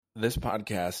This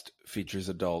podcast features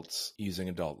adults using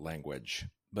adult language,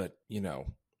 but you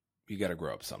gotta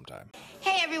grow up sometime.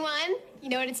 Hey everyone, you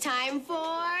know what it's time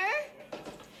for?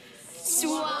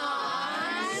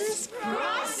 Swans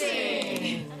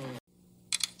Crossing!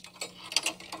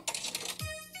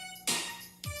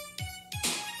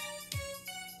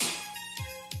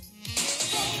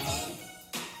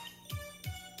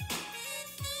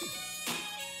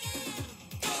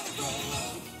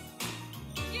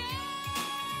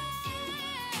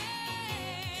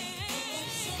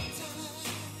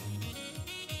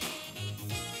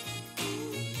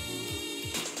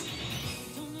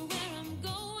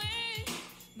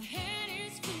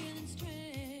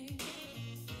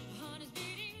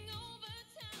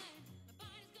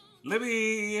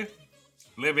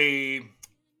 Libby,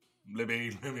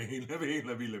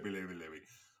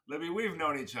 we've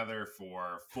known each other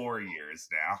for 4 years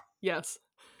now. Yes.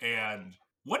 And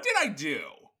what did I do?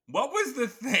 What was the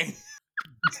thing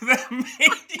that made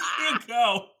you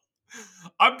go,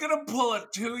 I'm going to pull a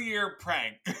 2-year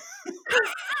prank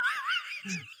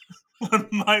on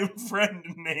my friend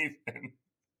Nathan?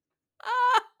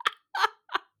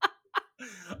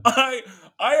 I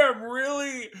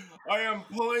am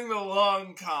pulling the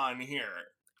long con here.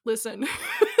 Listen.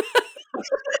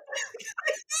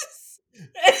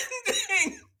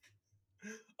 Ending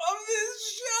of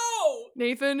this show.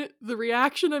 Nathan, the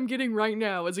reaction I'm getting right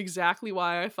now is exactly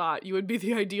why I thought you would be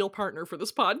the ideal partner for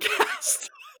this podcast.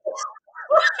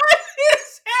 What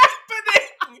is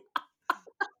happening?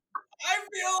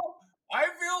 I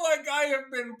feel like I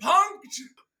have been punked.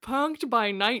 Punked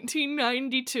by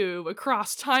 1992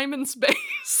 across time and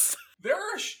space. There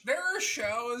are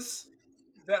shows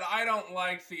that I don't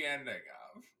like the ending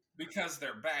of because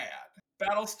they're bad.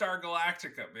 Battlestar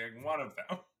Galactica being one of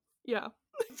them. Yeah.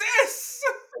 This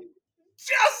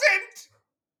doesn't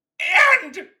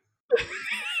end.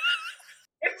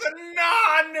 It's a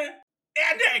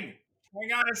non-ending.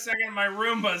 Hang on a second, my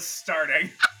Roomba's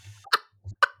starting.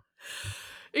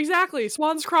 Exactly.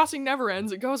 Swans Crossing never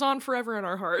ends. It goes on forever in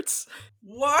our hearts.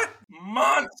 What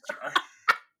monster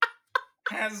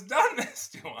has done this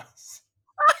to us?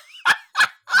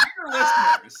 Dear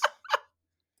listeners,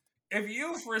 if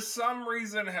you for some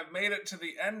reason have made it to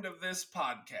the end of this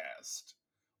podcast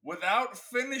without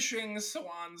finishing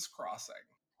Swans Crossing,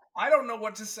 I don't know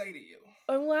what to say to you.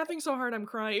 I'm laughing so hard I'm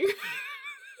crying.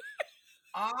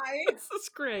 This is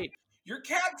great. Your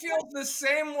cat feels the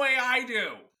same way I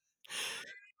do.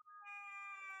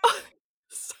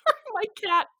 Sorry, my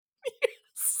cat.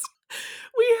 Yes.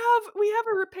 We have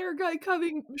a repair guy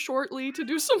coming shortly to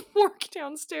do some work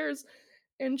downstairs.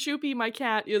 And Choopy, my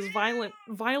cat, is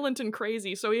violent and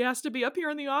crazy, so he has to be up here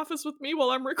in the office with me while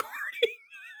I'm recording.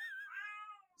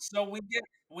 So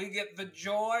we get the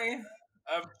joy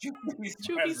of Choopy's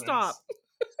Choopy, presence stop.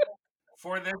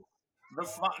 for the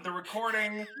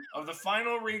recording of the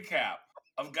final recap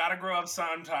of Gotta Grow Up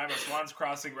Sometime, a Swans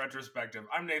Crossing retrospective.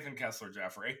 I'm Nathan Kessler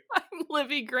Jeffrey. I'm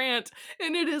Livy Grant,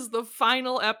 and it is the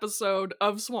final episode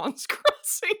of Swans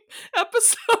Crossing,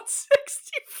 episode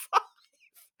 65.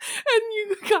 And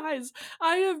you guys,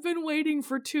 I have been waiting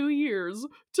for 2 years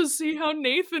to see how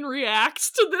Nathan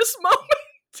reacts to this moment.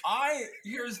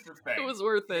 Here's the thing. It was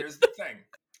worth it. Here's the thing.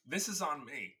 This is on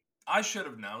me. I should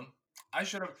have known.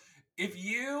 If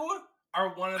you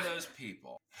are one of those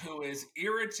people who is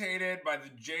irritated by the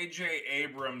J.J.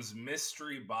 Abrams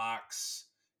mystery box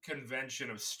convention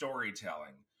of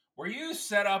storytelling, where you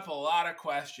set up a lot of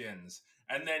questions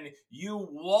and then you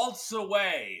waltz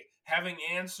away having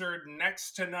answered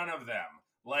next to none of them,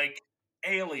 like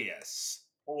Alias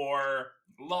or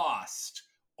Lost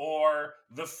or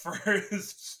the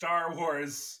first Star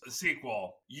Wars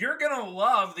sequel, you're gonna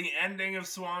love the ending of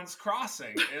Swans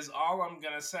Crossing, is all I'm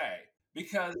gonna say.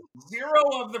 Because 0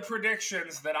 of the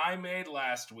predictions that I made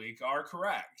last week are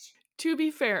correct. To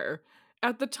be fair,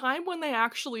 at the time when they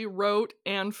actually wrote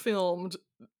and filmed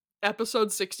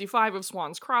episode 65 of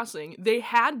Swans Crossing, they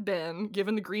had been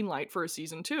given the green light for a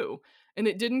season 2, and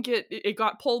it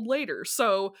got pulled later.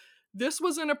 So this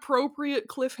was an appropriate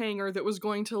cliffhanger that was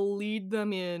going to lead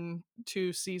them in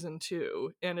to season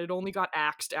 2, and it only got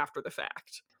axed after the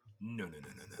fact. No.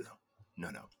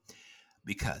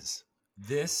 Because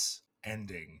this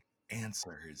ending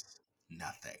answers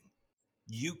nothing.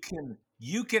 You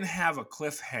can have a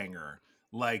cliffhanger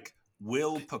like,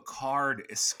 will Picard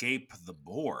escape the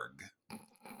Borg?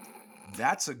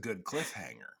 That's a good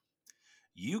cliffhanger.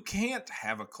 You can't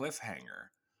have a cliffhanger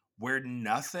where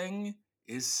nothing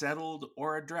is settled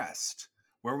or addressed,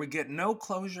 where we get no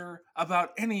closure about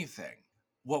anything.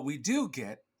 What we do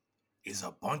get is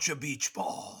a bunch of beach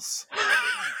balls.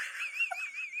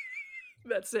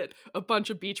 That's it. A bunch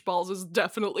of beach balls is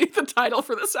definitely the title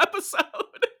for this episode.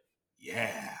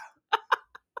 Yeah.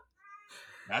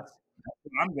 That's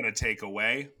what I'm going to take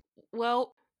away.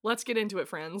 Well, let's get into it,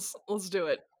 friends. Let's do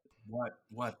it.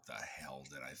 What the hell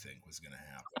did I think was going to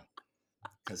happen?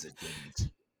 Because it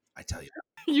didn't. I tell you.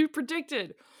 You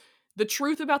predicted the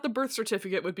truth about the birth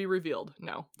certificate would be revealed.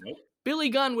 No. Nope. Billy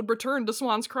Gunn would return to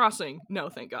Swan's Crossing. No,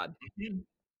 thank God.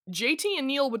 JT and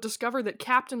Neil would discover that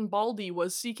Captain Baldy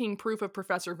was seeking proof of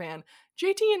Professor Van.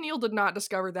 JT and Neil did not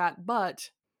discover that, but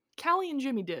Callie and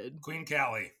Jimmy did. Queen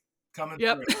Callie coming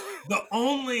Yep. through. The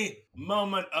only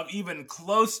moment of even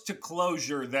close to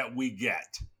closure that we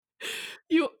get.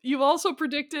 You also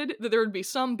predicted that there would be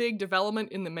some big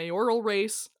development in the mayoral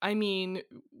race. I mean,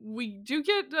 we do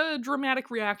get a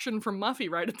dramatic reaction from Muffy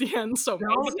right at the end, so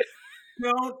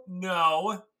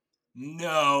No.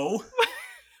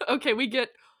 okay, we get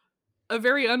a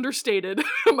very understated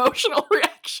emotional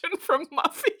reaction from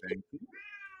Muffy. Thank you.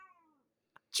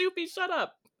 Choopy, shut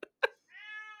up.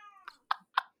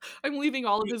 I'm leaving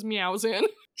all of his meows in.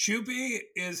 Choopy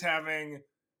is having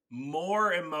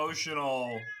more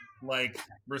emotional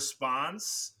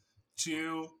response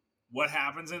to what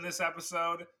happens in this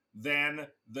episode than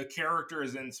the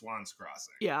characters in Swan's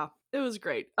Crossing. Yeah, it was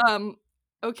great.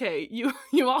 Okay, you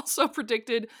also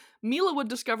predicted Mila would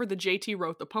discover that JT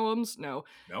wrote the poems. No.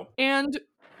 Nope. And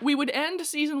we would end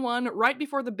season 1 right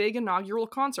before the big inaugural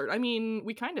concert. I mean,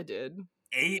 we kind of did.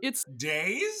 8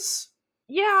 days?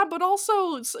 Yeah, but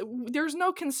also there's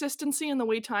no consistency in the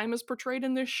way time is portrayed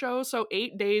in this show, so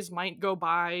 8 days might go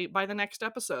by the next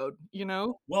episode, you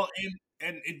know? Well,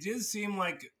 and it did seem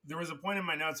like there was a point in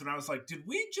my notes when I was like, did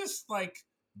we just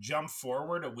jump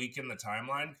forward a week in the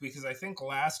timeline? Because I think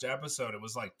last episode it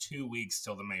was 2 weeks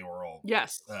till the mayoral.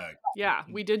 Yes. Yeah,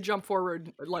 we did jump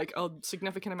forward a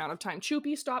significant amount of time.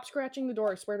 Choopy, stop scratching the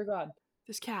door, I swear to God.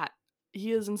 This cat.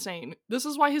 He is insane. This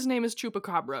is why his name is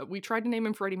Chupacabra. We tried to name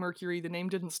him Freddie Mercury. The name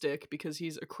didn't stick because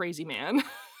he's a crazy man.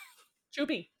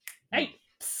 Choopy, hey,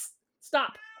 psst,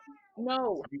 stop.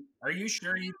 No. Are you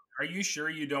sure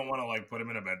you don't want to put him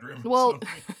in a bedroom? Well,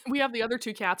 we have the other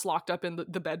 2 cats locked up in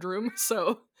the bedroom,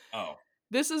 so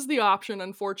this is the option.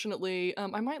 Unfortunately,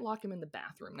 I might lock him in the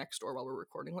bathroom next door while we're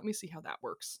recording. Let me see how that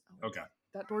works. Okay.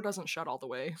 That door doesn't shut all the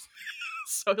way,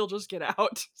 so he'll just get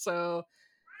out. So.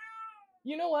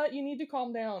 You know what? You need to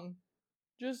calm down.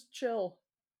 Just chill.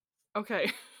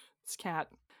 Okay. It's cat.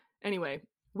 Anyway,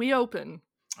 we open.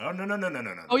 Oh, no.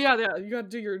 Oh, yeah. You gotta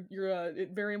do your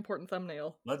very important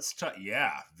thumbnail.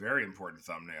 Very important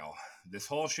thumbnail. This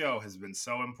whole show has been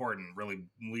so important, really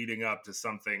leading up to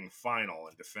something final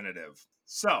and definitive.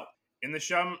 So, in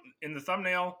the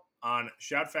thumbnail on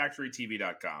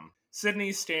shoutfactorytv.com,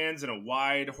 Sydney stands in a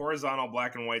wide, horizontal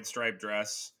black and white striped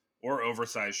dress or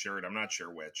oversized shirt, I'm not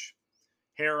sure which.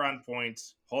 Hair on point,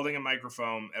 holding a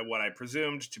microphone at what I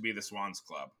presumed to be the Swans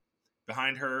Club.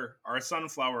 Behind her are a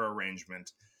sunflower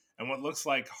arrangement and what looks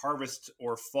like harvest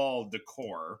or fall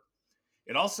decor.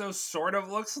 It also sort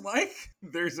of looks like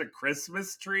there's a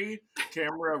Christmas tree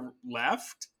camera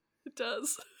left. It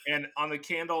does. And on the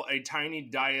candle, a tiny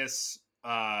dais,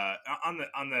 on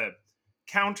the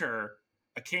counter,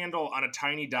 a candle on a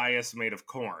tiny dais made of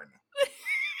corn.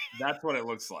 That's what it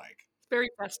looks like. Very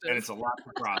festive. And it's a lot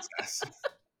to process.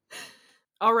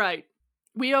 All right.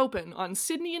 We open on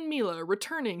Sydney and Mila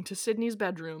returning to Sydney's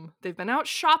bedroom. They've been out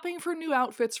shopping for new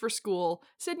outfits for school.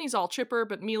 Sydney's all chipper,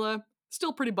 but Mila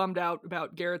still pretty bummed out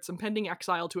about Garrett's impending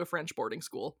exile to a French boarding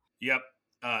school. Yep.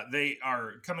 They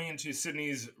are coming into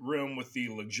Sydney's room with the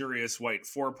luxurious white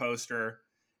 4-poster,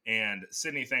 and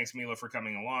Sydney thanks Mila for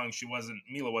coming along.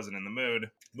 Mila wasn't in the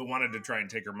mood, but wanted to try and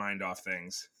take her mind off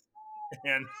things.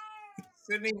 And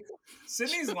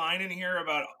Sydney's line in here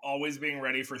about always being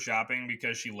ready for shopping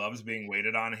because she loves being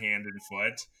waited on hand and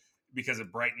foot because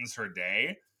it brightens her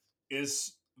day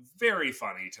is very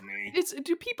funny to me.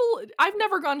 I've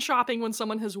never gone shopping when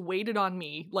someone has waited on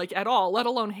me, at all, let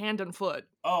alone hand and foot.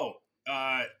 Oh,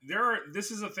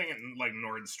 this is a thing at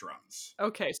Nordstrom's.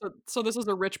 Okay, so this is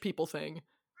a rich people thing.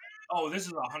 Oh, this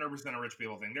is 100% a rich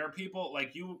people thing. There are people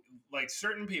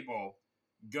certain people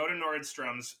go to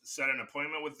Nordstrom's, set an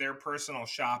appointment with their personal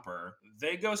shopper.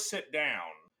 They go sit down,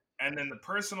 and then the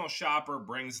personal shopper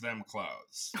brings them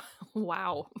clothes.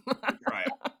 Wow. Right.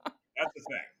 That's the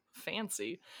thing.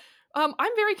 Fancy. I'm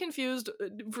very confused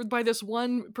by this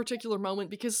one particular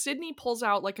moment because Sydney pulls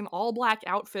out an all-black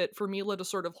outfit for Mila to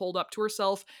sort of hold up to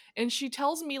herself, and she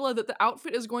tells Mila that the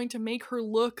outfit is going to make her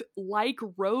look like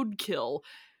roadkill.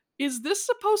 Is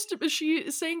she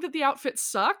saying that the outfit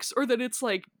sucks or that it's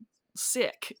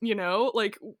sick,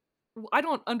 I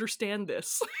don't understand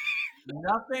this.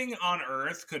 Nothing on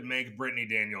earth could make Brittany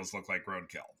Daniels look like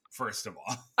Roadkill, first of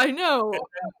all. I know.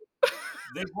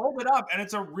 They hold it up, and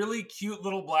it's a really cute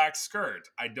little black skirt.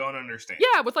 I don't understand.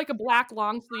 Yeah, with like a black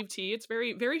long sleeve tee. It's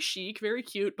very, very chic, very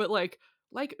cute, but like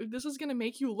this is gonna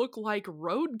make you look like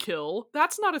Roadkill.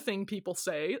 That's not a thing people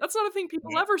say. That's not a thing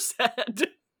people ever said.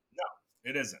 No,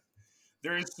 it isn't.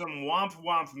 There is some womp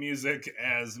womp music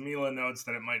as Mila notes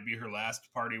that it might be her last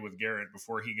party with Garrett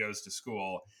before he goes to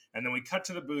school. And then we cut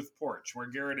to the booth porch where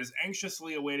Garrett is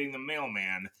anxiously awaiting the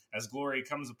mailman as Glory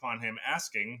comes upon him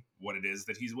asking what it is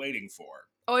that he's waiting for.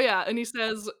 Oh yeah, and he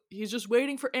says he's just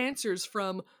waiting for answers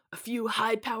from a few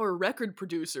high power record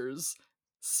producers.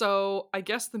 So I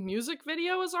guess the music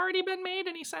video has already been made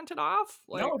and he sent it off?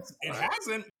 Like, No, it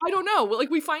hasn't. I don't know.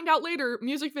 Like, we find out later,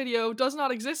 music video does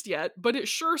not exist yet, but it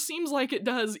sure seems like it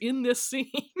does in this scene.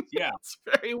 Yeah. It's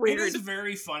very weird. It is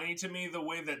very funny to me the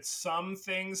way that some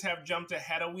things have jumped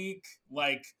ahead a week,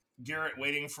 like Garrett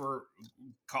waiting for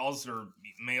calls or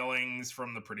mailings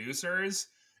from the producers,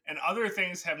 and other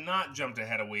things have not jumped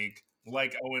ahead a week,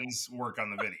 like Owen's work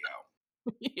on the video.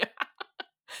 Yeah.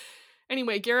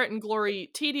 Anyway, Garrett and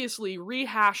Glory tediously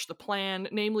rehash the plan,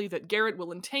 namely that Garrett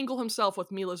will entangle himself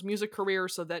with Mila's music career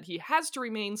so that he has to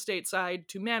remain stateside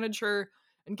to manage her,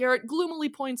 and Garrett gloomily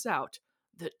points out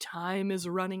that time is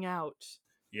running out.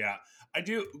 Yeah, I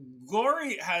do.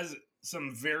 Glory has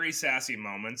some very sassy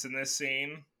moments in this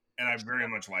scene, and I very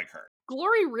much like her.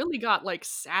 Glory really got, like,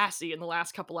 sassy in the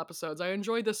last couple episodes. I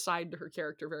enjoyed this side to her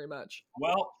character very much.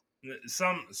 Well,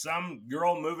 some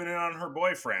girl moving in on her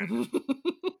boyfriend.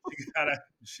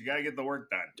 She gotta get the work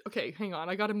done. Okay, hang on.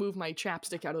 I gotta move my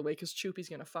chapstick out of the way because Choopy's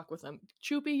gonna fuck with him.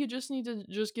 Choopy, you just need to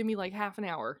just give me like half an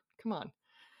hour. Come on.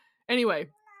 Anyway,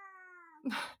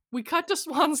 we cut to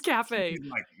Swan's Cafe. He's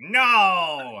like,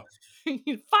 no!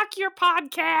 Fuck your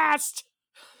podcast!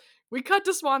 We cut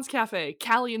to Swan's Cafe.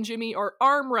 Callie and Jimmy are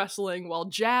arm wrestling while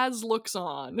Jazz looks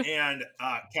on. And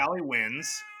Callie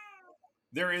wins.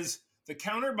 There is the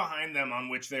counter behind them on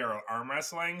which they are arm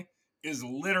wrestling is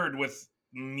littered with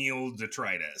meal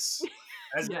detritus.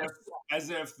 As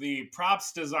if the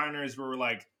props designers were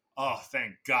like, oh,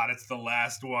 thank God it's the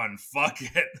last one. Fuck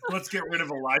it. Let's get rid of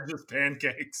Elijah's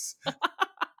pancakes.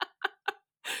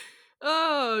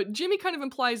 Oh, Jimmy kind of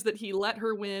implies that he let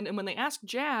her win, and when they ask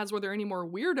Jazz whether any more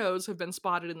weirdos have been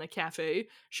spotted in the cafe,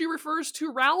 she refers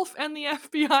to Ralph and the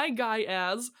FBI guy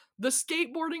as the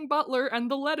skateboarding butler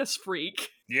and the lettuce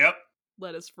freak. Yep.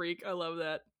 Lettuce freak, I love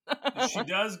that. She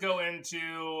does go into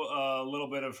a little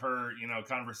bit of her,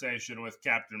 conversation with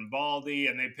Captain Baldy,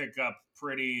 and they pick up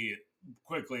pretty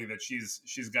quickly that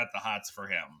she's got the hots for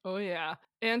him. Oh yeah.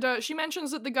 And she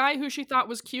mentions that the guy who she thought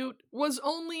was cute was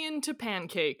only into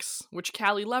pancakes, which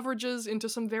Callie leverages into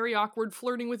some very awkward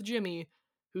flirting with Jimmy,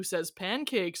 who says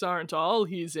pancakes aren't all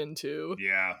he's into.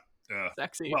 Yeah.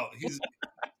 Sexy. Well,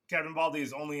 Captain Baldy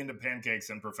is only into pancakes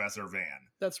and Professor Van.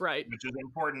 That's right. Which is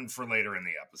important for later in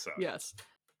the episode. Yes.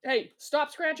 Hey,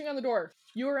 stop scratching on the door.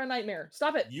 You are a nightmare.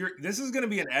 Stop it. This is going to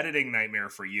be an editing nightmare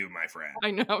for you, my friend. I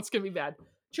know, it's going to be bad.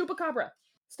 Chupacabra.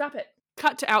 Stop it.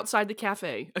 Cut to outside the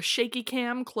cafe. A shaky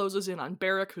cam closes in on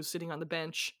Barrick, who's sitting on the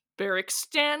bench. Barrick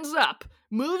stands up,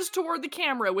 moves toward the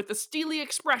camera with a steely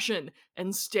expression,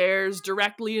 and stares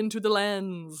directly into the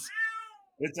lens.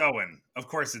 It's Owen. Of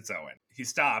course it's Owen. He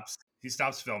stops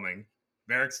filming.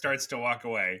 Barrick starts to walk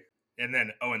away. And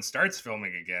then Owen starts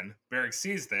filming again. Barrick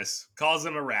sees this, calls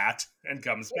him a rat, and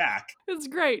comes back. It's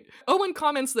great. Owen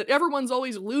comments that everyone's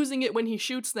always losing it when he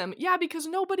shoots them. Yeah, because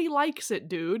nobody likes it,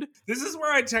 dude. This is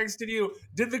where I texted you.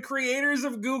 Did the creators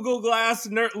of Google Glass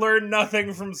learn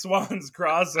nothing from Swan's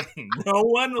Crossing? No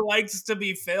one likes to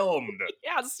be filmed.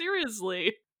 Yeah,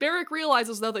 seriously. Barrick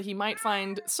realizes, though, that he might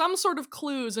find some sort of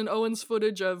clues in Owen's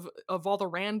footage of all the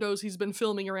randos he's been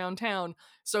filming around town,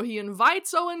 so he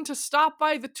invites Owen to stop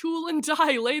by the Tool and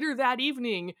Die later that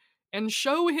evening and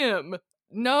show him,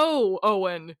 no,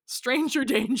 Owen, stranger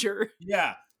danger.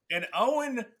 Yeah, and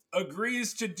Owen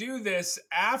agrees to do this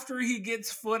after he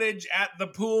gets footage at the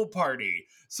pool party.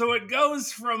 So it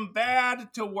goes from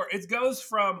bad to worse. It goes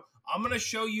from, I'm going to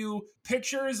show you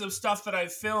pictures of stuff that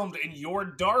I've filmed in your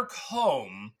dark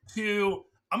home, to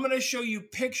I'm going to show you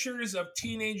pictures of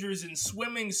teenagers in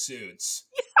swimming suits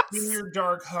in your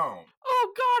dark home.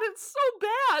 Oh God, it's so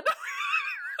bad.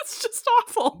 It's just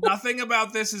awful. Nothing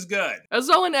about this is good. As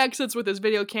Owen exits with his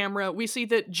video camera, we see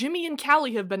that Jimmy and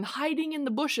Callie have been hiding in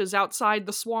the bushes outside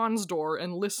the Swan's door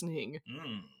and listening.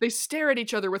 They stare at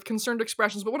each other with concerned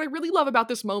expressions, but what I really love about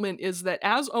this moment is that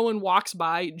as Owen walks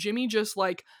by, Jimmy just,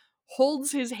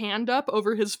 holds his hand up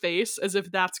over his face as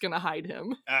if that's gonna hide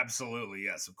him. Absolutely,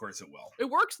 yes, of course it will. It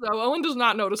works, though. Owen does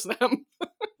not notice them.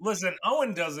 Listen,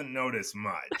 Owen doesn't notice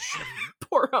much.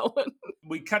 Poor Owen.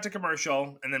 We cut to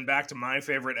commercial and then back to my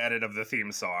favorite edit of the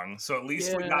theme song. So at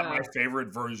least we got my Yeah.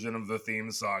 favorite version of the theme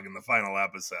song in the final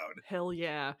episode. Hell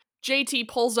yeah. JT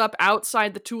pulls up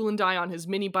outside the Tool and Die on his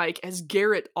mini bike as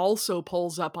Garrett also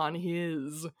pulls up on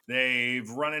his. They've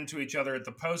run into each other at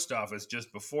the post office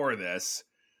just before this.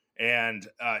 And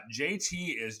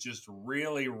JT is just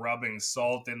really rubbing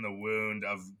salt in the wound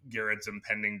of Garrett's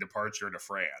impending departure to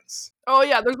France. Oh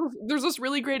yeah, there's this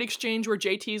really great exchange where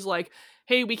JT's like,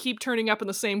 hey, we keep turning up in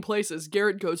the same places.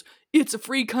 Garrett goes, it's a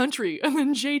free country. And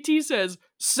then JT says,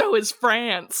 so is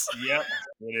France. Yep,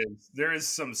 it is. There is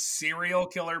some serial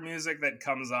killer music that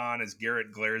comes on as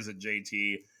Garrett glares at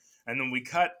JT. And then we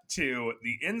cut to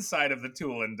the inside of the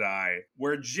Tool and Die,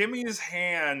 where Jimmy's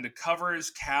hand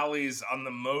covers Callie's on the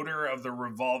motor of the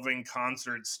revolving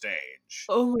concert stage.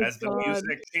 Oh my as the God.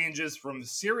 music changes from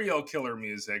serial killer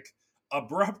music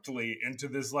abruptly into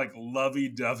this like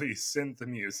lovey-dovey synth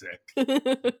music.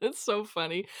 It's so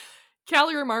funny.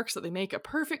 Callie remarks that they make a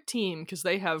perfect team because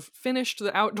they have finished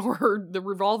the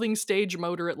revolving stage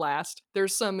motor at last.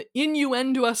 There's some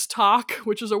innuendoous talk,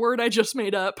 which is a word I just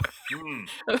made up,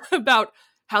 about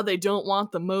how they don't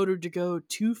want the motor to go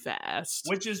too fast.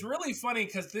 Which is really funny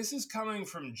because this is coming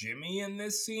from Jimmy in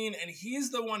this scene, and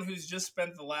he's the one who's just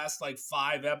spent the last like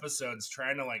 5 episodes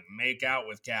trying to like make out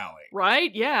with Callie.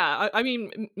 Right? Yeah. I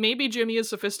mean, maybe Jimmy is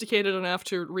sophisticated enough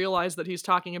to realize that he's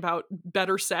talking about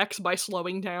better sex by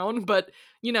slowing down, but,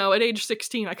 you know, at age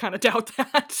 16, I kind of doubt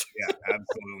that. Yeah,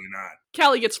 absolutely not.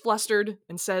 Callie gets flustered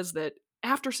and says that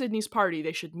after Sydney's party,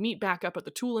 they should meet back up at the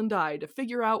Tool and Die to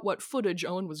figure out what footage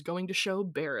Owen was going to show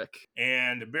Barrick.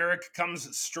 And Barrick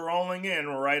comes strolling in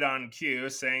right on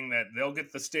cue, saying that they'll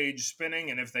get the stage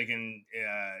spinning, and if they can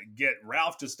get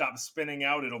Ralph to stop spinning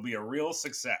out, it'll be a real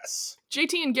success.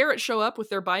 JT and Garrett show up with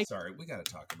their bike. Sorry, we gotta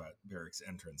talk about Barrick's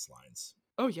entrance lines.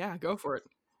 Oh yeah, go for it.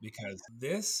 Because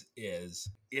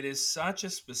it is such a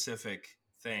specific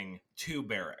thing to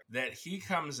Barrick that he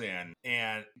comes in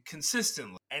and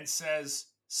consistently and says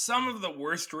some of the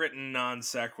worst written non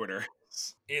sequiturs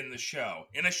in the show,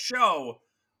 in a show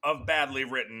of badly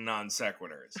written non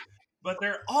sequiturs, but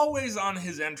they're always on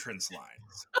his entrance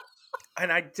lines.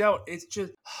 And it's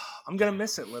just, I'm gonna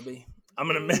miss it, Libby. I'm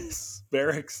gonna miss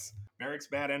Barrick's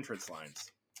bad entrance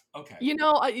lines. Okay. You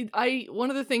know, I one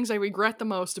of the things I regret the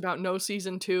most about No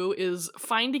Season 2 is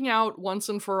finding out once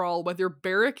and for all whether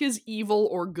Barrick is evil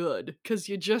or good, because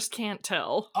you just can't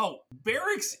tell. Oh,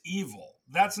 Barrick's evil.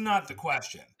 That's not the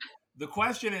question. The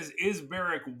question is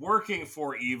Barrick working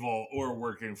for evil or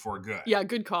working for good? Yeah,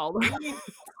 good call.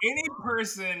 Any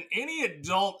person, any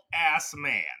adult-ass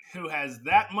man who has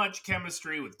that much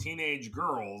chemistry with teenage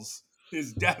girls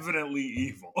is definitely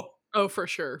evil. Oh, for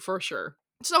sure, for sure.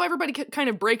 So everybody kind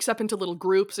of breaks up into little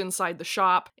groups inside the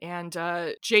shop, and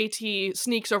JT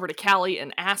sneaks over to Callie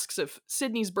and asks if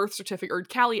Sydney's birth certificate, or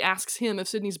Callie asks him if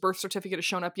Sydney's birth certificate has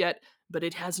shown up yet, but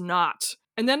it has not.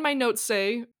 And then my notes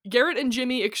say, Garrett and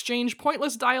Jimmy exchange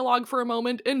pointless dialogue for a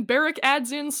moment, and Barrick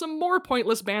adds in some more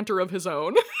pointless banter of his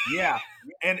own. Yeah,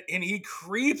 and he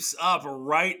creeps up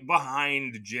right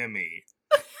behind Jimmy.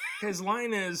 His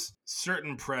line is,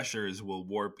 certain pressures will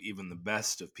warp even the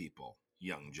best of people.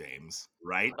 Young James,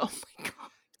 right? Oh my God.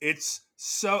 It's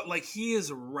so, like, he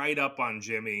is right up on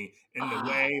Jimmy in the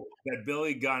way that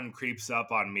Billy Gunn creeps up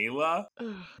on Mila.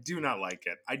 Do not like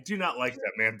it. I do not like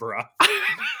that man, bruh.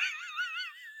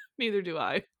 Neither do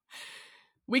I.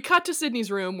 We cut to Sydney's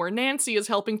room where Nancy is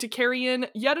helping to carry in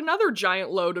yet another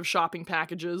giant load of shopping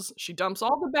packages. She dumps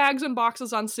all the bags and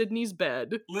boxes on Sydney's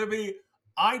bed. Libby,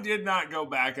 I did not go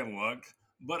back and look,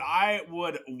 but I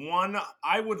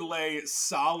would lay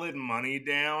solid money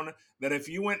down that if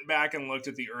you went back and looked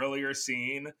at the earlier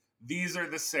scene, these are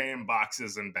the same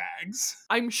boxes and bags.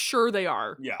 I'm sure they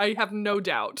are. Yeah. I have no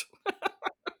doubt.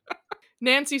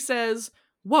 Nancy says,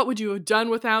 "What would you have done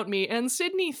without me?" And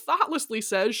Sydney thoughtlessly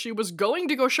says she was going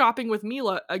to go shopping with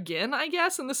Mila again, I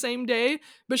guess, in the same day,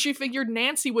 but she figured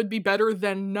Nancy would be better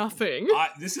than nothing.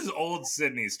 This is old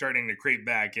Sydney starting to creep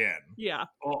back in. Yeah.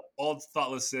 Old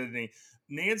thoughtless Sydney.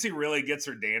 Nancy really gets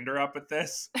her dander up at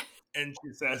this, and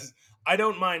she says, I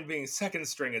don't mind being second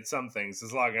string at some things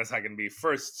as long as I can be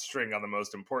first string on the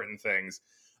most important things.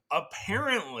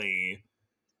 Apparently,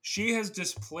 she has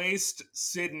displaced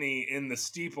Sydney in the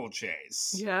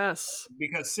steeplechase. Yes.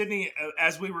 Because Sydney,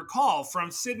 as we recall,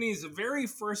 from Sydney's very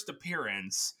first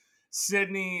appearance,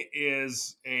 Sydney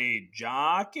is a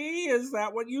jockey? Is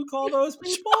that what you call those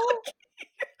people?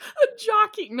 A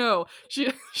jockey? No,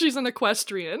 she's an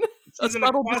equestrian. She's a an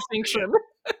subtle equestrian. distinction.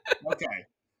 Okay.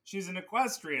 she's an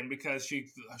equestrian because she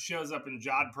shows up in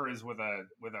Jodhpurs with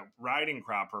a riding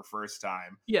crop her first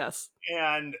time. Yes.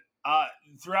 And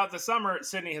throughout the summer,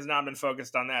 Sydney has not been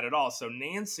focused on that at all. So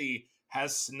Nancy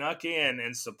has snuck in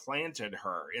and supplanted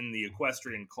her in the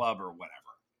equestrian club or whatever.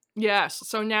 Yes.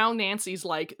 So now Nancy's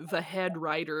like the head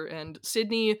writer, and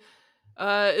Sydney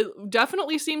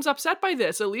definitely seems upset by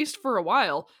this, at least for a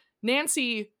while.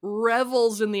 Nancy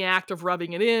revels in the act of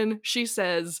rubbing it in. She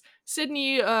says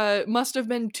Sydney must have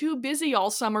been too busy all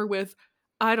summer with,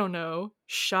 I don't know,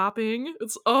 shopping.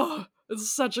 It's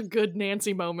such a good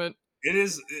Nancy moment. It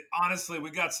is, honestly,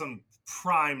 we got some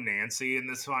prime Nancy in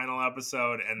this final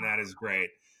episode, and that is great.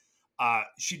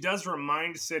 She does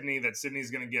remind Sydney that Sydney's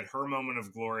going to get her moment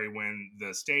of glory when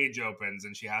the stage opens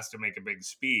and she has to make a big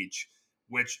speech,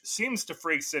 which seems to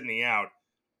freak Sydney out.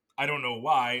 I don't know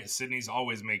why. Sydney's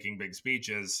always making big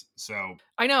speeches, so...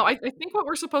 I know. I think what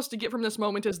we're supposed to get from this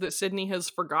moment is that Sydney has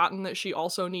forgotten that she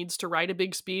also needs to write a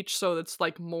big speech, so it's,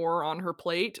 like, more on her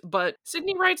plate. But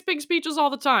Sydney writes big speeches all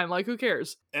the time. Like, who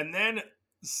cares? And then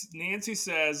Nancy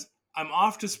says, I'm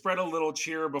off to spread a little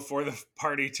cheer before the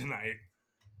party tonight.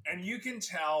 And you can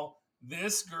tell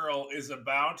this girl is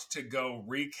about to go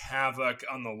wreak havoc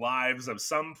on the lives of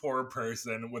some poor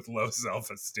person with low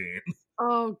self-esteem.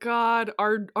 Oh God,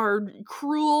 our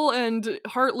cruel and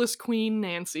heartless queen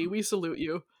Nancy, we salute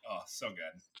you. Oh, so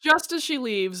good. Just as she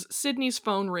leaves, Sydney's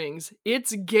phone rings.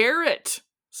 It's Garrett!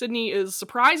 Sydney is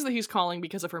surprised that he's calling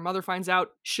because if her mother finds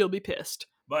out, she'll be pissed.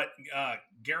 But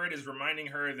Garrett is reminding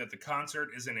her that the concert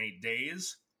is in 8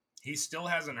 days. He still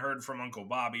hasn't heard from Uncle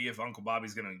Bobby, if Uncle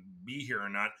Bobby's going to be here or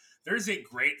not. There's a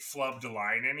great flubbed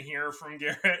line in here from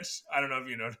Garrett. I don't know if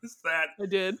you noticed that. I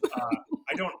did.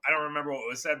 I don't remember what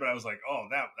was said, but I was like, oh,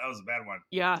 that was a bad one.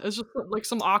 Yeah, it's just like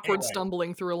some awkward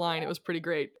stumbling through a line. It was pretty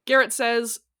great. Garrett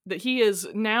says that he is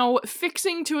now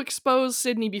fixing to expose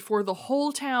Sydney before the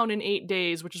whole town in 8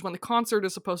 days, which is when the concert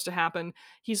is supposed to happen.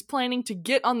 He's planning to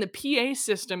get on the PA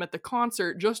system at the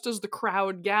concert just as the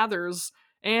crowd gathers,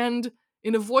 and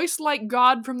in a voice like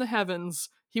God from the heavens,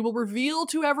 he will reveal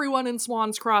to everyone in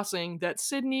Swan's Crossing that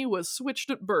Sydney was switched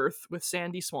at birth with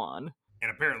Sandy Swan. And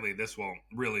apparently this will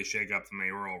really shake up the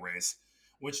mayoral race,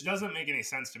 which doesn't make any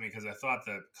sense to me because I thought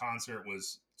the concert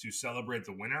was to celebrate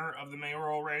the winner of the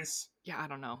mayoral race. Yeah, I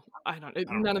don't know.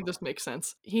 None of this makes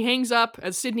sense. He hangs up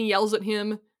as Sydney yells at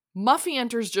him. Muffy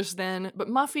enters just then, but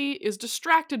Muffy is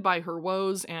distracted by her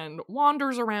woes and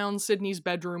wanders around Sydney's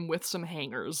bedroom with some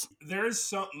hangers.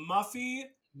 Muffy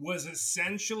was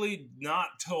essentially not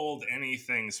told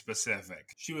anything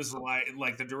specific. She was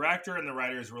like the director and the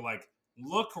writers were like,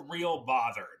 look real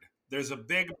bothered. There's a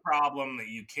big problem that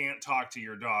you can't talk to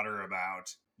your daughter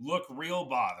about. Look real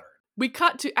bothered. We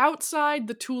cut to outside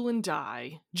the Tool and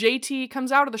Die. JT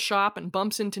comes out of the shop and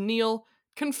bumps into Neil,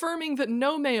 confirming that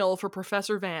no mail for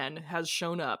Professor Van has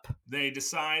shown up. They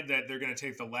decide that they're going to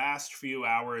take the last few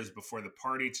hours before the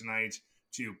party tonight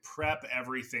to prep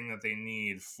everything that they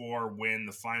need for when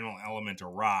the final element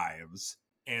arrives.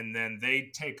 And then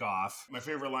they take off. My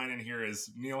favorite line in here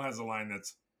is Neil has a line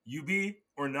that's, you be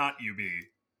or not you be?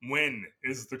 When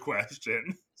is the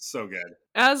question? So good.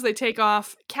 As they take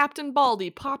off, Captain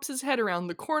Baldy pops his head around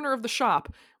the corner of the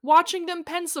shop, watching them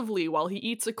pensively while he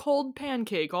eats a cold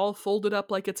pancake all folded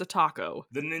up like it's a taco.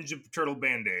 The Ninja Turtle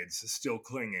Band-Aids still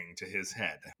clinging to his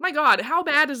head. My God, how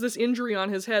bad is this injury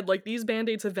on his head? Like, these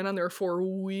Band-Aids have been on there for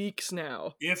weeks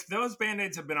now. If those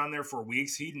Band-Aids have been on there for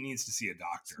weeks, he needs to see a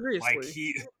doctor.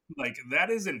 Seriously. Like,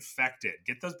 that is infected.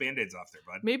 Get those Band-Aids off there,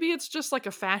 bud. Maybe it's just like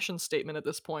a fashion statement at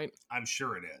this point. I'm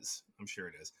sure it is.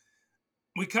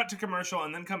 We cut to commercial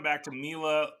and then come back to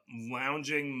Mila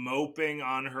lounging, moping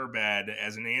on her bed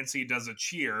as Nancy does a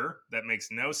cheer that makes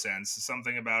no sense.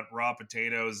 Something about raw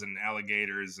potatoes and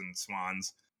alligators and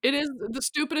swans. It is the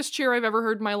stupidest cheer I've ever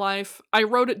heard in my life. I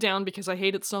wrote it down because I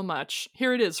hate it so much.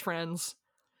 Here it is, friends.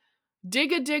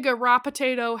 Digga digga raw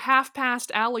potato, half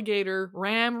past alligator,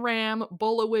 ram ram,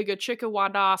 bullawigga chicka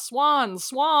wada,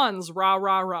 swans, rah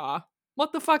rah rah.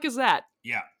 What the fuck is that?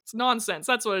 Yeah. It's nonsense.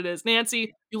 That's what it is.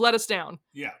 Nancy, you let us down.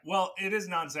 Yeah, well, it is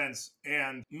nonsense,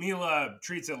 and Mila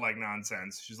treats it like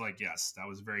nonsense. She's like, yes, that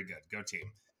was very good. Go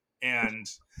team. And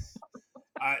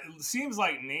it seems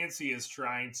like Nancy is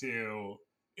trying to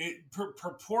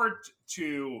purport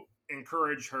to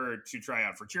encourage her to try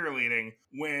out for cheerleading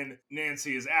when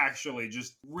Nancy is actually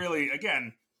just really,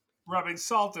 again, rubbing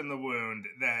salt in the wound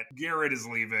that Garrett is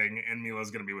leaving and Mila's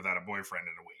going to be without a boyfriend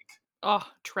in a week. Oh,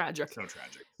 tragic. So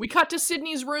tragic. We cut to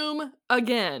Sydney's room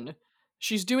again.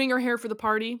 She's doing her hair for the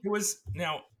party.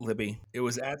 Libby, it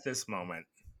was at this moment,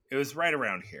 it was right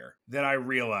around here, that I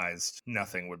realized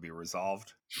nothing would be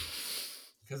resolved.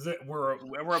 because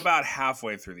we're about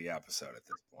halfway through the episode at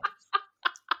this point,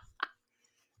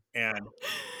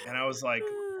 and I was like,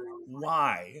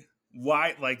 why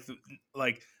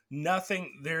like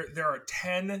nothing. There are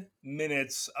 10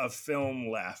 minutes of film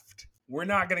left. We're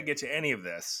not going to get to any of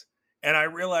this, and I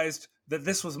realized that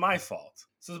this was my fault.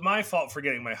 This was my fault for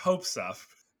getting my hopes up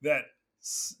that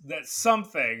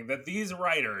these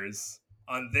writers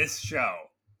on this show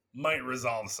might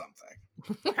resolve something.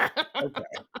 Okay.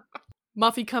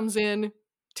 Muffy comes in,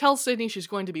 tells Sydney she's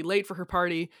going to be late for her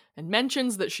party, and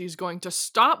mentions that she's going to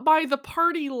stop by the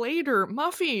party later.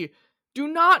 Muffy, do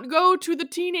not go to the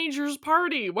teenagers'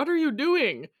 party. What are you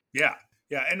doing? Yeah.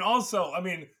 And also, I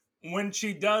mean, when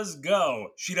she does go,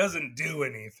 she doesn't do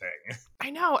anything.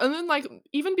 I know. And then, like,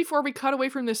 even before we cut away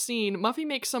from this scene, Muffy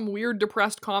makes some weird,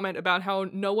 depressed comment about how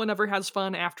no one ever has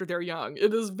fun after they're young.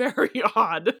 It is very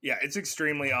odd. Yeah, it's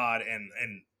extremely odd. And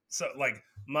so, like,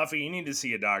 Muffy, you need to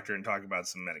see a doctor and talk about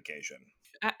some medication.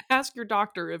 Ask your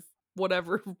doctor if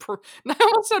whatever. I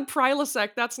almost said Prilosec.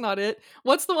 That's not it.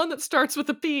 What's the one that starts with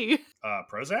a P?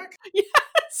 Prozac?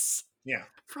 Yes! Yeah.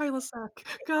 Prilosec.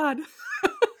 God.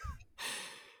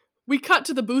 We cut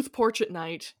to the booth porch at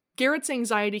night. Garrett's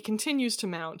anxiety continues to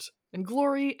mount, and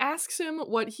Glory asks him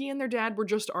what he and their dad were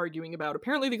just arguing about.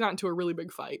 Apparently they got into a really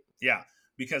big fight. Yeah,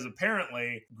 because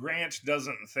apparently Grant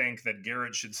doesn't think that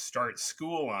Garrett should start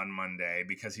school on Monday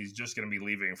because he's just going to be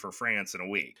leaving for France in a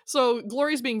week. So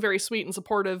Glory's being very sweet and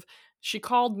supportive. She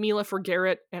called Mila for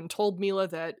Garrett and told Mila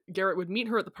that Garrett would meet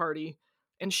her at the party.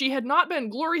 And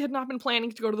Glory had not been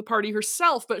planning to go to the party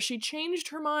herself, but she changed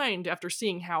her mind after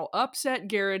seeing how upset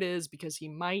Garrett is because he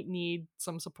might need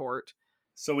some support.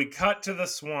 So we cut to the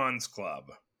Swans Club.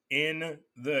 In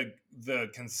the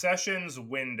concessions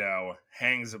window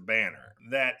hangs a banner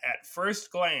that at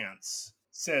first glance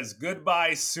says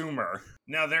 "Goodbye Sumer."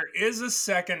 Now there is a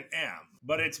second M,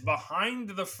 but it's behind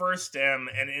the first M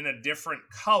and in a different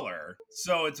color,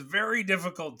 so it's very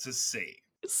difficult to see.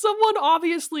 Someone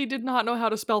obviously did not know how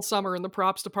to spell summer in the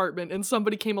props department, and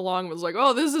somebody came along and was like,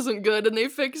 oh, this isn't good, and they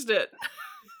fixed it.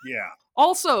 Yeah.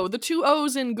 Also, the two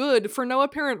O's in good, for no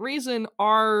apparent reason,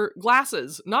 are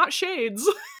glasses, not shades.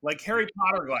 Like Harry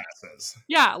Potter glasses.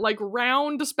 Yeah, like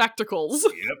round spectacles.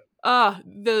 Yep.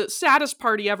 The saddest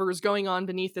party ever is going on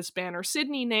beneath this banner.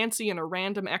 Sydney, Nancy, and a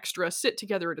random extra sit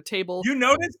together at a table. You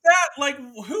noticed that? Like,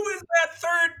 who is that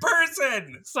third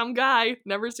person? Some guy.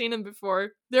 Never seen him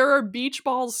before. There are beach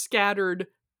balls scattered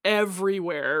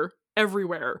everywhere.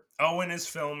 Everywhere. Owen is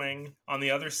filming. On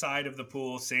the other side of the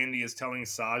pool, Sandy is telling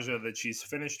Saja that she's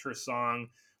finished her song,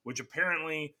 which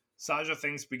apparently Saja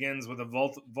thinks begins with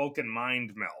a Vulcan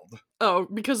mind meld. Oh,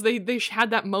 because they had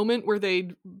that moment where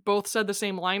they both said the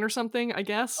same line or something, I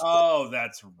guess? Oh,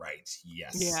 that's right.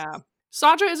 Yes. Yeah.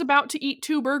 Saja is about to eat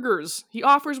 2 burgers. He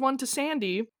offers one to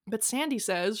Sandy, but Sandy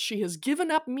says she has given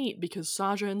up meat because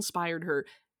Saja inspired her.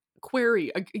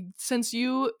 Query, since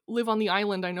you live on the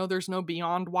island, I know there's no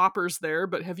Beyond Whoppers there,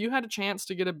 but have you had a chance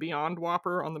to get a Beyond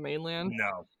Whopper on the mainland?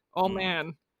 No. Oh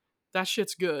man, that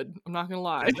shit's good. I'm not gonna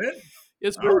lie. Is it?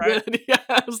 It's really good. Yeah,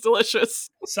 it's delicious.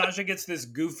 Saja gets this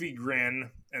goofy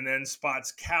grin and then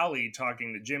spots Callie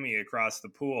talking to Jimmy across the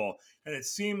pool, and it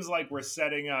seems like we're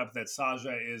setting up that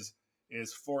Saja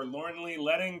is forlornly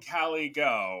letting Callie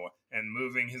go and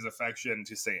moving his affection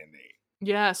to Sandy.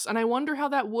 Yes, and I wonder how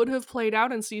that would have played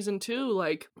out in season 2.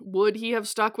 Like, would he have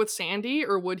stuck with Sandy,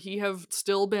 or would he have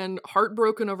still been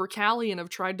heartbroken over Callie and have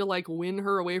tried to, like, win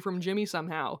her away from Jimmy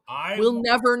somehow? We'll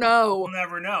never know. We'll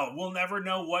never know. We'll never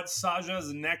know what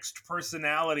Saja's next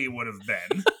personality would have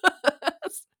been.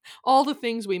 All the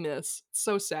things we miss.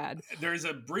 So sad. There's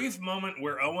a brief moment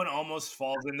where Owen almost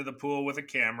falls into the pool with a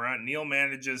camera. Neil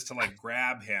manages to, like,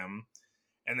 grab him.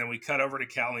 And then we cut over to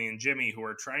Callie and Jimmy, who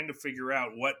are trying to figure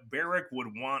out what Barrick would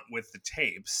want with the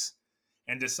tapes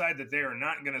and decide that they are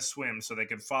not going to swim so they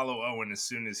can follow Owen as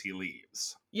soon as he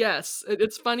leaves. Yes,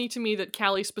 it's funny to me that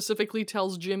Callie specifically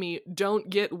tells Jimmy,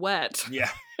 don't get wet. Yeah.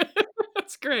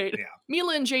 That's great. Yeah.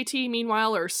 Mila and JT,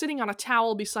 meanwhile, are sitting on a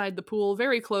towel beside the pool,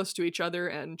 very close to each other,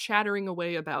 and chattering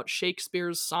away about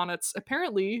Shakespeare's sonnets.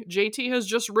 Apparently, JT has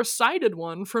just recited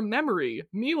one from memory.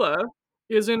 Mila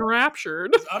is enraptured.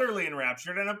 He's utterly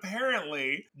enraptured, and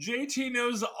apparently JT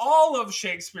knows all of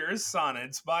Shakespeare's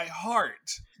sonnets by heart.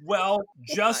 Well,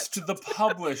 just the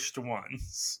published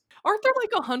ones. Aren't there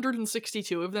like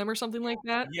 162 of them or something like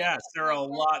that? Yes, there are a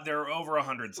lot. There are over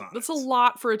 100 sonnets. That's a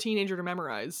lot for a teenager to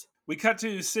memorize. We cut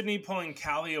to Sydney pulling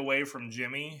Callie away from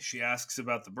Jimmy. She asks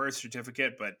about the birth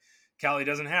certificate, but Callie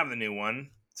doesn't have the new one,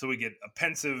 so we get a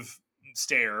pensive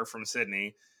stare from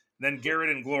Sydney. Then Garrett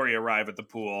and Glory arrive at the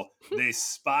pool. They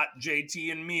spot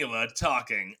JT and Mila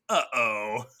talking.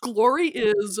 Uh-oh. Glory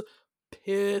is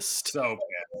pissed. So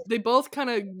bad. They both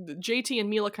JT and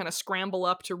Mila kind of scramble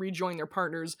up to rejoin their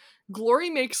partners. Glory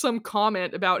makes some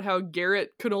comment about how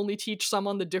Garrett could only teach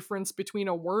someone the difference between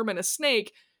a worm and a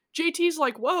snake. JT's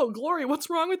like, whoa, Glory, what's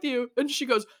wrong with you? And she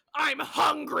goes, I'm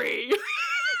hungry.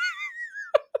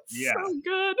 Yeah. So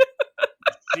good.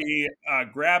 She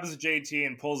grabs JT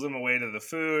and pulls him away to the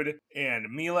food. And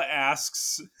Mila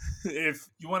asks if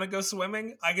you want to go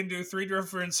swimming, I can do 3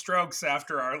 different strokes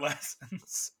after our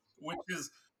lessons, which is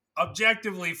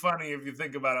objectively funny if you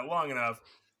think about it long enough.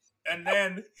 And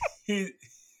then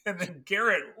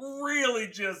Garrett really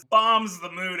just bombs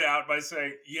the mood out by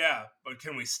saying, yeah, but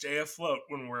can we stay afloat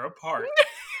when we're apart?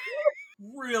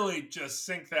 Really just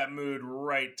sink that mood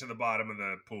right to the bottom of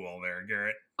the pool there,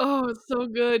 Garrett. Oh, it's so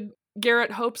good.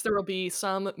 Garrett hopes there will be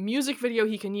some music video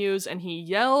he can use, and he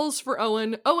yells for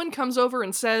Owen. Owen comes over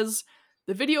and says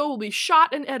the video will be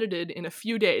shot and edited in a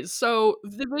few days. So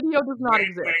the video does not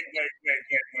exist.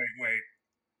 Wait.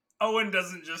 Owen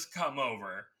doesn't just come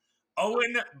over.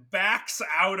 Owen backs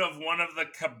out of one of the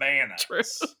cabanas. True.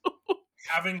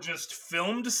 Having just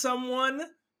filmed someone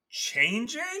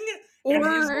changing?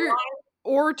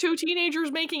 Or 2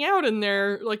 teenagers making out in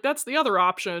there. Like, that's the other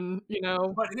option, you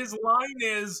know. But his line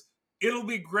is, it'll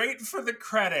be great for the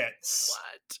credits.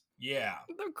 What? Yeah.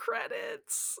 The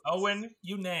credits. Owen,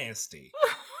 you nasty.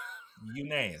 You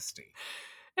nasty.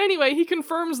 Anyway, he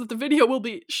confirms that the video will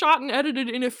be shot and edited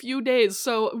in a few days,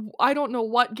 so I don't know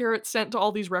what Garrett sent to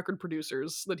all these record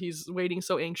producers that he's waiting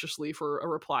so anxiously for a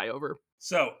reply over.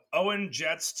 So, Owen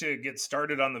jets to get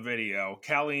started on the video.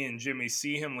 Callie and Jimmy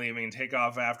see him leaving and take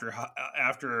off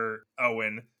after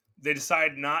Owen. They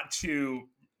decide not to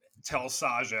tell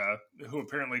Saja, who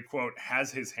apparently, quote, has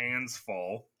his hands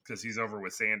full because he's over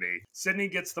with Sandy. Sydney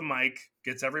gets the mic,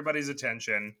 gets everybody's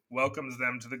attention, welcomes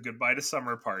them to the goodbye to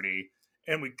summer party.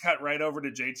 And we cut right over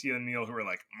to JT and Neil, who are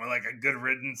like, more like a good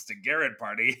riddance to Garrett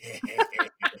party.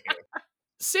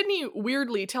 Sydney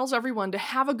weirdly tells everyone to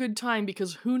have a good time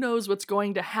because who knows what's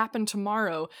going to happen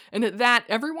tomorrow. And at that,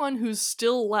 everyone who's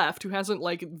still left, who hasn't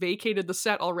vacated the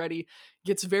set already,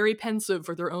 gets very pensive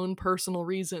for their own personal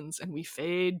reasons, and we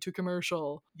fade to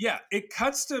commercial. Yeah, it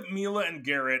cuts to Mila and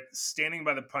Garrett standing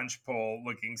by the punch bowl,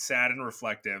 looking sad and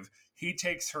reflective. He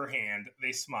takes her hand,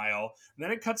 they smile. And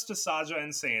then it cuts to Saja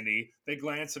and Sandy. They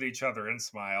glance at each other and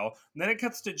smile. And then it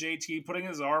cuts to JT putting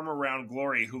his arm around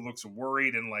Glory, who looks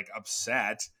worried and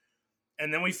upset.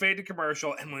 And then we fade to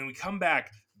commercial. And when we come back,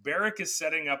 Barrick is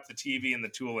setting up the TV in the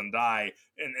Tool and Die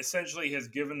and essentially has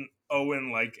given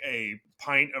Owen a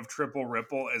pint of Triple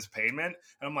Ripple as payment.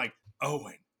 And I'm like,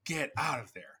 Owen, get out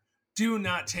of there. Do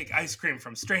not take ice cream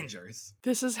from strangers.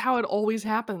 This is how it always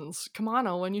happens. Come on,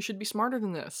 Owen, you should be smarter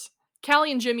than this.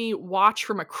 Callie and Jimmy watch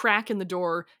from a crack in the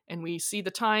door, and we see the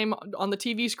time on the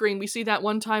TV screen. We see that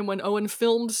one time when Owen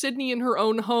filmed Sydney in her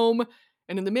own home,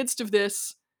 and in the midst of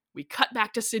this, we cut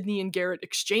back to Sydney and Garrett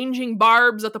exchanging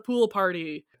barbs at the pool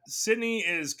party. Sydney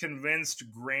is convinced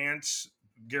Grant,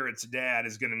 Garrett's dad,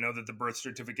 is going to know that the birth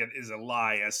certificate is a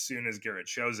lie as soon as Garrett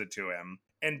shows it to him.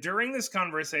 And during this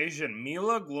conversation,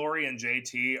 Mila, Glory, and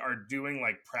JT are doing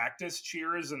practice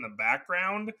cheers in the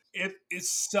background. It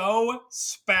is so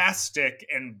spastic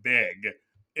and big.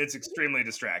 It's extremely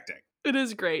distracting. It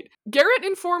is great. Garrett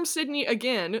informs Sydney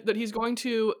again that he's going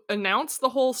to announce the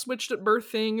whole switched at birth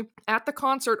thing at the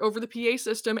concert over the PA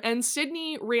system, and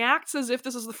Sydney reacts as if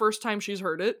this is the first time she's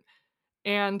heard it.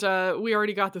 And we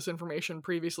already got this information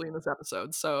previously in this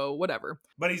episode, so whatever.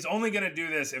 But he's only going to do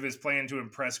this if his plan to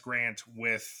impress Grant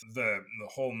with the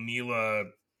whole Mila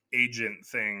agent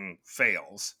thing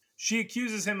fails. She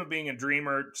accuses him of being a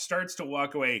dreamer, starts to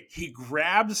walk away. He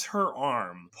grabs her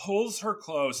arm, pulls her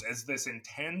close as this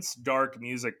intense, dark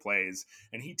music plays,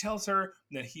 and he tells her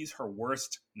that he's her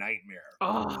worst nightmare.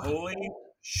 Oh. Holy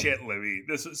shit, Libby.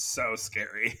 This is so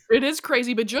scary. It is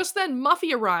crazy, but just then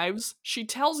Muffy arrives. She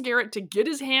tells Garrett to get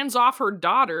his hands off her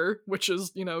daughter, which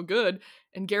is, good,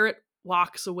 and Garrett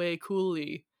walks away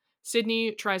coolly.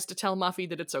 Sydney tries to tell Muffy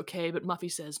that it's okay, but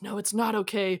Muffy says, no, it's not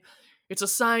okay. It's a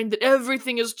sign that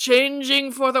everything is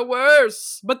changing for the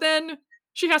worse. But then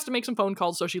she has to make some phone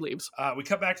calls, so she leaves. We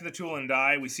cut back to the Tool and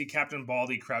Die. We see Captain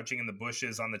Baldy crouching in the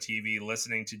bushes on the TV,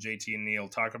 listening to JT and Neil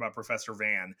talk about Professor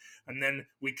Van. And then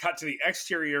we cut to the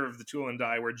exterior of the Tool and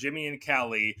Die, where Jimmy and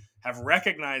Callie have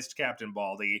recognized Captain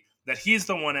Baldy, that he's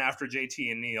the one after JT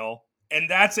and Neil. And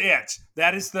that's it.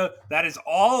 That is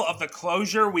all of the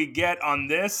closure we get on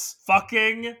this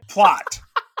fucking plot.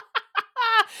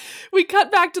 We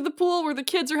cut back to the pool where the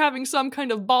kids are having some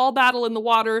kind of ball battle in the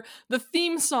water. The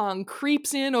theme song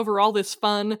creeps in over all this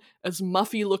fun as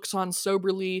Muffy looks on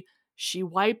soberly. She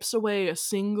wipes away a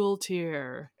single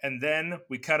tear. And then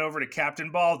we cut over to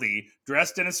Captain Baldy,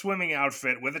 dressed in a swimming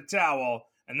outfit with a towel,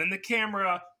 and then the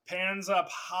camera pans up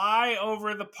high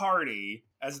over the party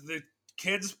as the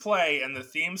kids play and the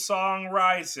theme song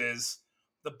rises.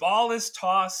 The ball is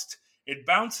tossed, it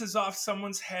bounces off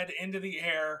someone's head into the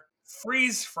air,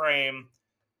 freeze frame,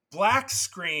 black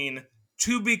screen,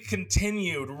 to be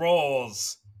continued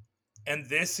rolls. And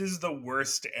this is the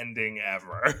worst ending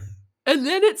ever. And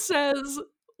then it says,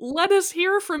 let us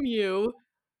hear from you.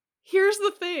 Here's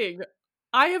the thing.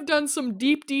 I have done some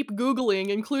deep Googling,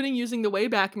 including using the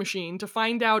Wayback Machine, to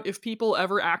find out if people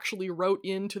ever actually wrote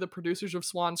into the producers of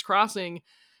Swan's Crossing.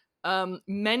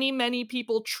 Many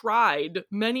people tried.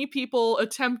 Many people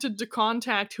attempted to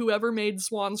contact whoever made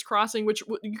Swan's Crossing, which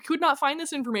you could not find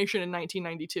this information in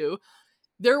 1992.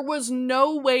 There was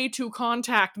no way to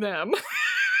contact them.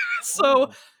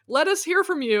 So let us hear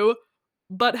from you,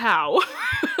 but how?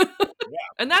 Yeah.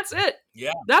 And that's it.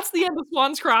 Yeah. That's the end of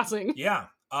Swan's Crossing. Yeah.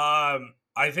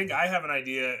 I think I have an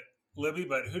idea, Libby,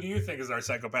 but who do you think is our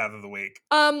psychopath of the week?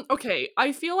 Okay,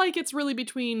 I feel like it's really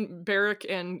between Barrick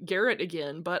and Garrett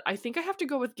again, but I think I have to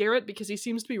go with Garrett because he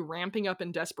seems to be ramping up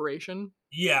in desperation.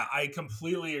 Yeah, I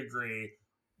completely agree.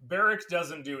 Barrick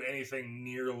doesn't do anything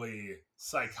nearly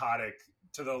psychotic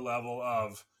to the level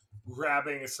of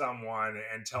grabbing someone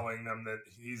and telling them that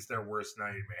he's their worst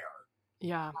nightmare.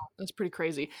 Yeah, that's pretty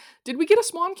crazy. Did we get a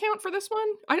swan count for this one?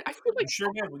 I feel like We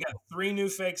sure did. We got 3 new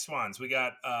fake swans. We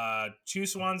got 2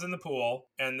 swans in the pool,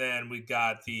 and then we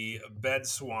got the bed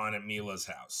swan at Mila's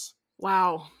house.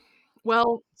 wow.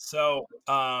 Well, So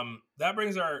that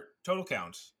brings our total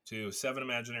count to 7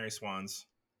 imaginary swans,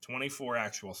 24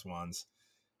 actual swans,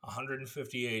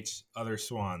 158 other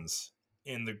swans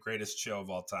in the greatest show of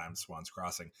all time, Swan's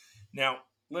Crossing. Now,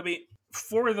 Libby,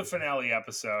 for the finale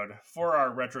episode, for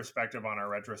our retrospective on our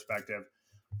retrospective,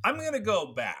 I'm going to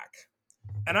go back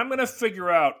and I'm going to figure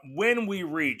out when we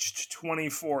reached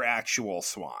 24 actual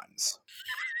swans.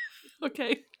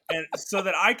 okay. And so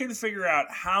that I can figure out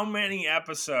how many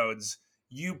episodes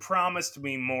you promised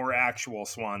me more actual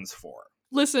swans for.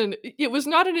 Listen, it was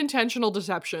not an intentional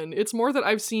deception. It's more that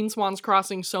I've seen Swan's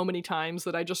Crossing so many times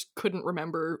that I just couldn't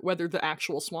remember whether the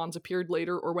actual swans appeared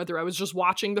later or whether I was just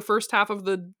watching the first half of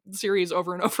the series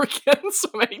over and over again so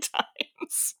many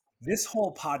times. This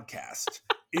whole podcast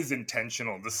is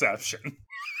intentional deception.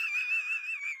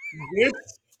 This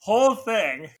whole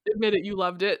thing. Admit it, you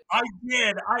loved it. I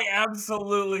did. I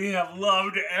absolutely have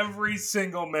loved every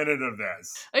single minute of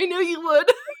this. I knew you would.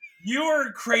 You are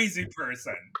a crazy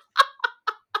person.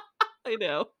 I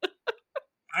know.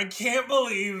 I can't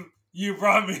believe you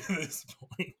brought me to this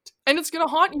point. And it's going to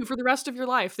haunt you for the rest of your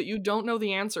life that you don't know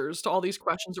the answers to all these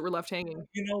questions that were left hanging.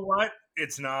 You know what?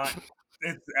 It's not.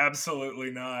 It's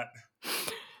absolutely not.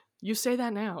 You say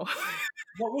that now.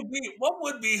 What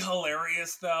would be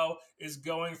hilarious though is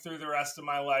going through the rest of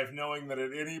my life knowing that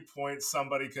at any point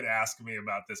somebody could ask me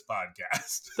about this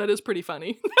podcast. That is pretty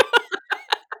funny.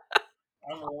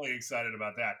 I'm really excited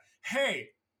about that. Hey,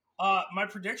 my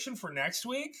prediction for next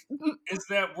week is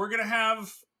that we're gonna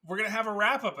have a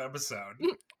wrap-up episode.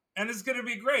 And it's gonna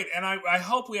be great. And I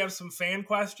hope we have some fan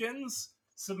questions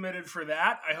submitted for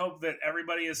that. I hope that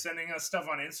everybody is sending us stuff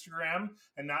on Instagram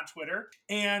and not Twitter.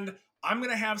 And I'm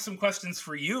going to have some questions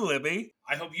for you, Libby.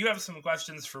 I hope you have some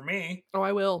questions for me. Oh,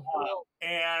 I will.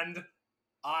 And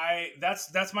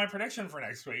that's my prediction for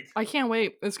next week. I can't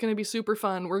wait. It's going to be super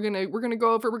fun. We're going to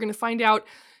go over, we're going to find out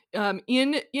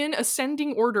in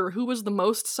ascending order who was the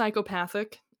most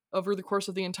psychopathic over the course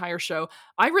of the entire show.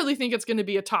 I really think it's going to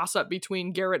be a toss-up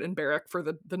between Garrett and Barrick for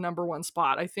the number one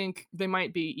spot. I think they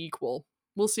might be equal.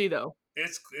 We'll see, though.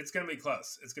 It's going to be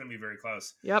close. It's going to be very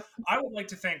close. Yep. I would like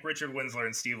to thank Richard Winsler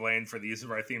and Steve Lane for the use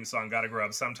of our theme song, Gotta Grow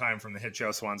Up Sometime, from the hit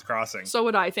show Swan's Crossing. So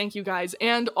would I. Thank you, guys.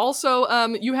 And also,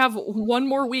 you have one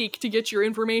more week to get your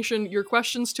information, your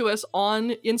questions to us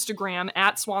on Instagram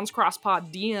at Swans Cross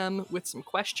Pod DM with some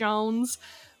questions.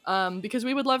 Because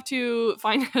we would love to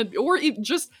find out, or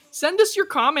just send us your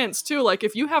comments too. Like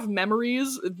if you have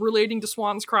memories relating to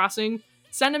Swan's Crossing,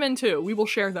 send them in too. We will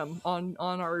share them on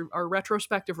our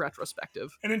retrospective.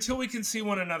 And until we can see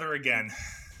one another again,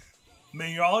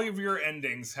 may all of your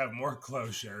endings have more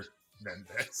closure than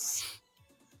this.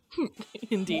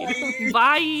 Indeed.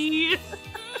 Bye.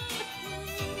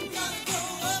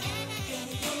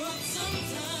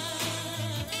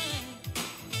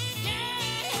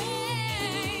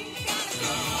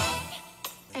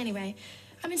 Anyway,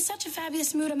 I'm in such a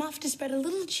fabulous mood, I'm off to spread a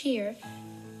little cheer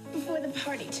before the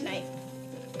party tonight.